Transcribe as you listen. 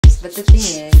but the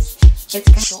thing is, it's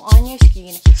kind of so on your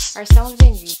screen are some of the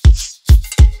ingredients.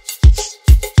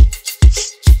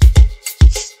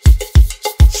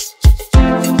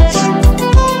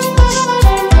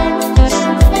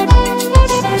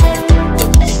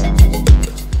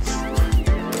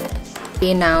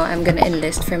 Okay, now I'm gonna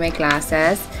enlist for my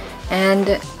classes,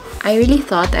 and I really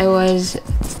thought I was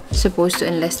supposed to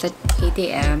enlist at 8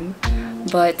 a.m.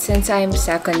 but since I'm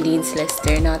second Dean's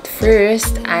Lister, not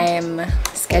first, I'm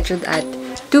scheduled at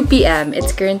 2 p.m.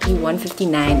 It's currently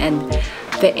 1:59 and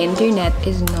the internet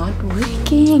is not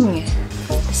working.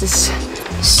 This is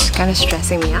kind of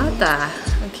stressing me out.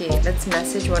 Okay, let's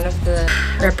message one of the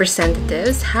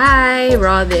representatives. Hi,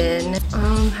 Robin.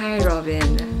 Hi,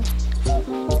 Robin.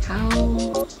 How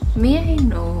may I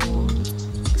know?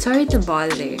 Sorry to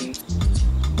bother.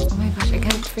 Oh my gosh, I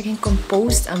can't freaking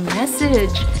compose a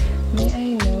message. May I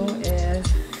know if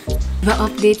the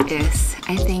update is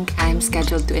I think I'm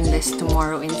scheduled to enlist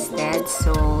tomorrow instead,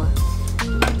 so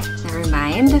never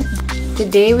mind.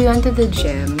 Today we went to the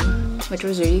gym, which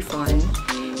was really fun.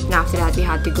 And after that we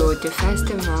had to go to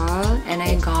festival and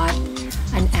I got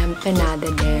an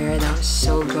empanada there. That was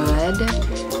so good.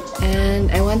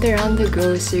 And I went around the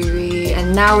grocery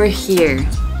and now we're here.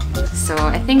 So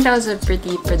I think that was a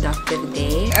pretty productive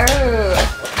day. Oh,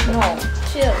 no,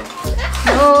 chill.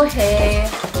 Oh, hey.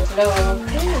 Hello.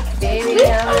 Baby,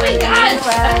 oh my gosh.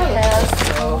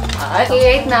 So hot.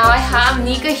 Okay, right now I have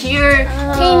Nika here.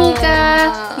 Hey,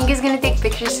 Nika. Nika's gonna take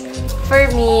pictures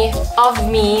for me, of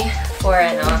me, for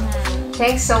ano.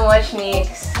 Thanks so much,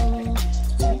 Nix.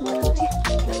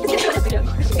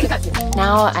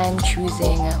 Now I'm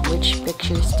choosing which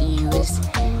pictures to use,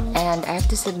 and I have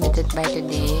to submit it by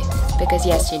today because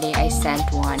yesterday I sent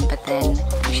one but then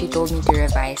she told me to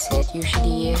revise it.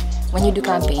 Usually when you do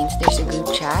campaigns, there's a group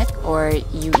chat or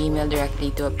you email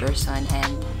directly to a person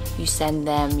and you send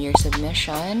them your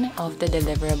submission of the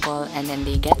deliverable and then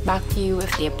they get back to you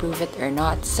if they approve it or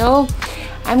not. So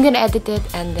I'm gonna edit it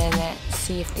and then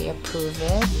see if they approve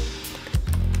it.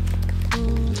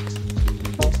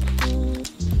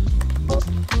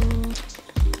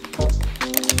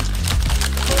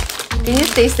 Can you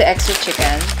taste the extra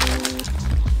chicken?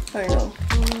 Or no?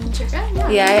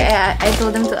 Chicken? Yeah, I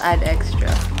told them to add extra.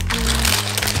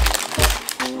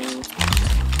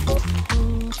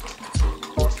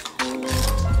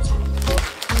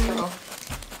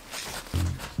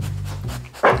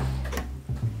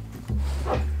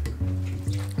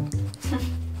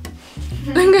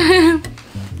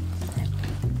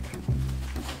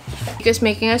 Because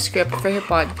making a script for her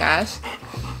podcast.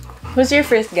 Who's your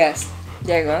first guest?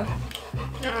 Diego?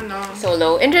 I don't know.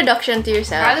 Solo. Introduction to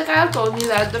yourself. Kyle told me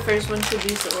that the first one should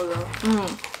be solo.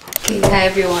 Okay, hi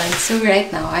everyone. So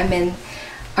right now I'm in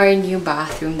our new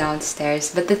bathroom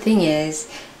downstairs. But the thing is,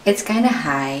 it's kind of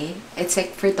high. It's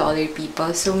like for taller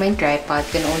people. So my tripod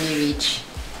can only reach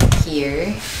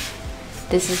here.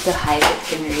 This is the height it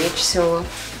can reach. So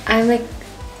I'm like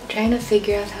trying to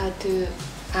figure out how to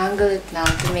angle it now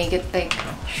to make it like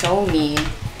show me.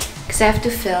 Because I have to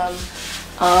film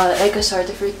like a sort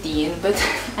of routine, but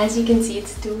as you can see,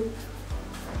 it's too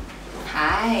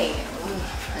high.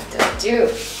 What do I do?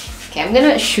 Okay, I'm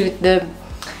gonna shoot the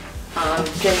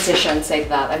transitions like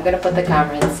that. I'm gonna put the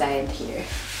camera inside here.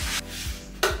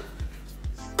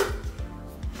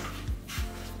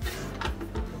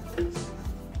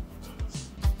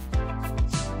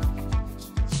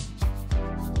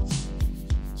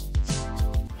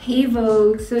 Hey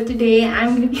Vogue, so today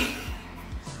I'm gonna be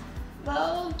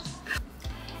Vogue.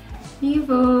 Hey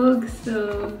Vogue,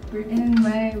 so we're in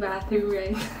my bathroom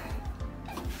right now.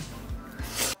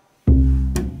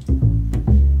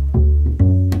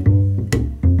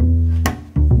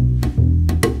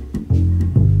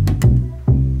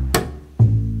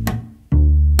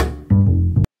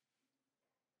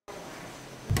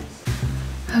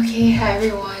 Okay, hi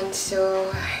everyone.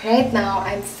 So right now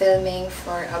I'm filming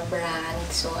for a brand.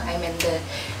 So I'm in the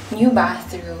new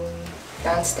bathroom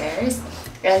downstairs.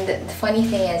 And the funny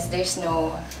thing is there's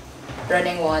no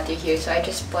running water here. So I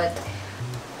just put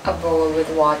a bowl with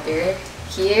water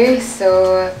here.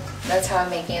 So that's how I'm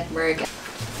making it work.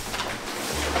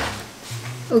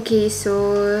 Okay,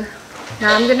 so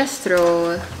now I'm gonna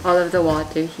throw all of the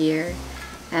water here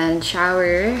and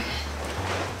shower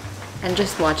and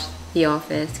just watch The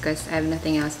Office because I have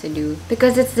nothing else to do.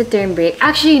 Because it's the term break.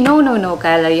 Actually, no,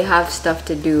 Kyla, you have stuff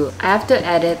to do. I have to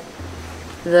edit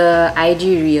the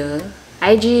IG reel,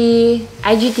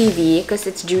 IGTV because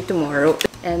it's due tomorrow.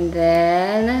 And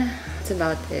then that's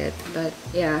about it. But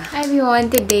yeah. Hi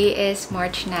everyone, today is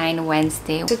March 9,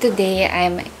 Wednesday. So today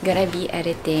I'm gonna be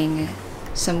editing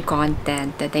some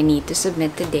content that I need to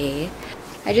submit today.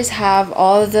 I just have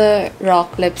all the raw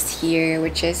clips here,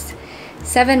 which is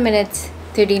 7 minutes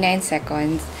 39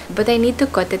 seconds. But I need to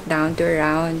cut it down to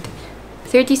around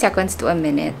 30 seconds to a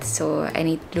minute. So I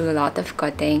need to do a lot of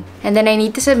cutting. And then I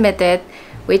need to submit it,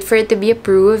 wait for it to be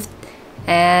approved.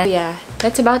 And yeah,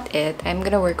 that's about it. I'm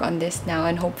gonna work on this now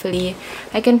and hopefully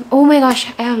I can... Oh my gosh,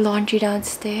 I have laundry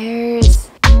downstairs.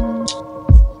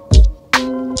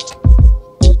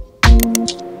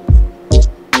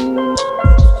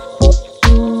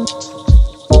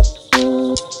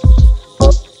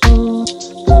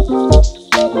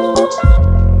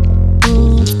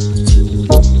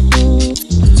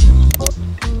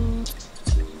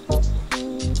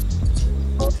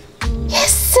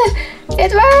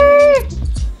 It worked!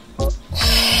 Oh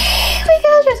my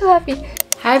gosh, I'm so happy.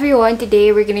 Hi everyone,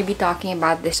 today we're going to be talking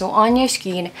about this. So on your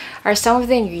screen are some of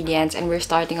the ingredients and we're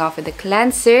starting off with the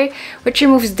cleanser, which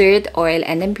removes dirt, oil,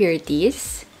 and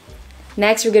impurities.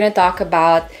 Next, we're going to talk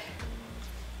about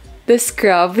the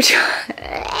scrub.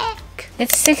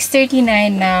 It's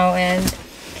 6:39 now and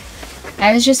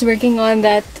I was just working on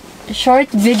that short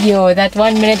video, that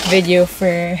 1-minute video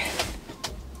for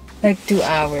like 2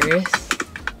 hours.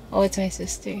 Oh, it's my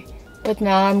sister. But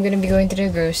now I'm gonna be going to the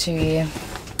grocery.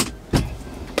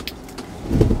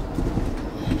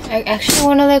 I actually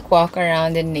wanna like walk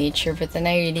around in nature, but then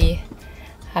I really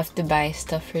have to buy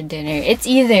stuff for dinner. It's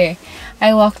either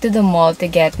I walk to the mall to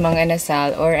get mang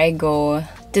inasal or I go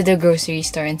to the grocery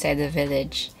store inside the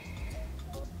village.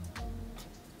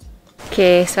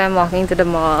 Okay, so I'm walking to the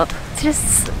mall. It's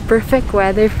just perfect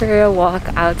weather for a walk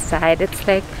outside. It's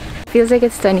like, feels like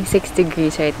it's 26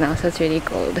 degrees right now, so it's really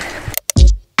cold.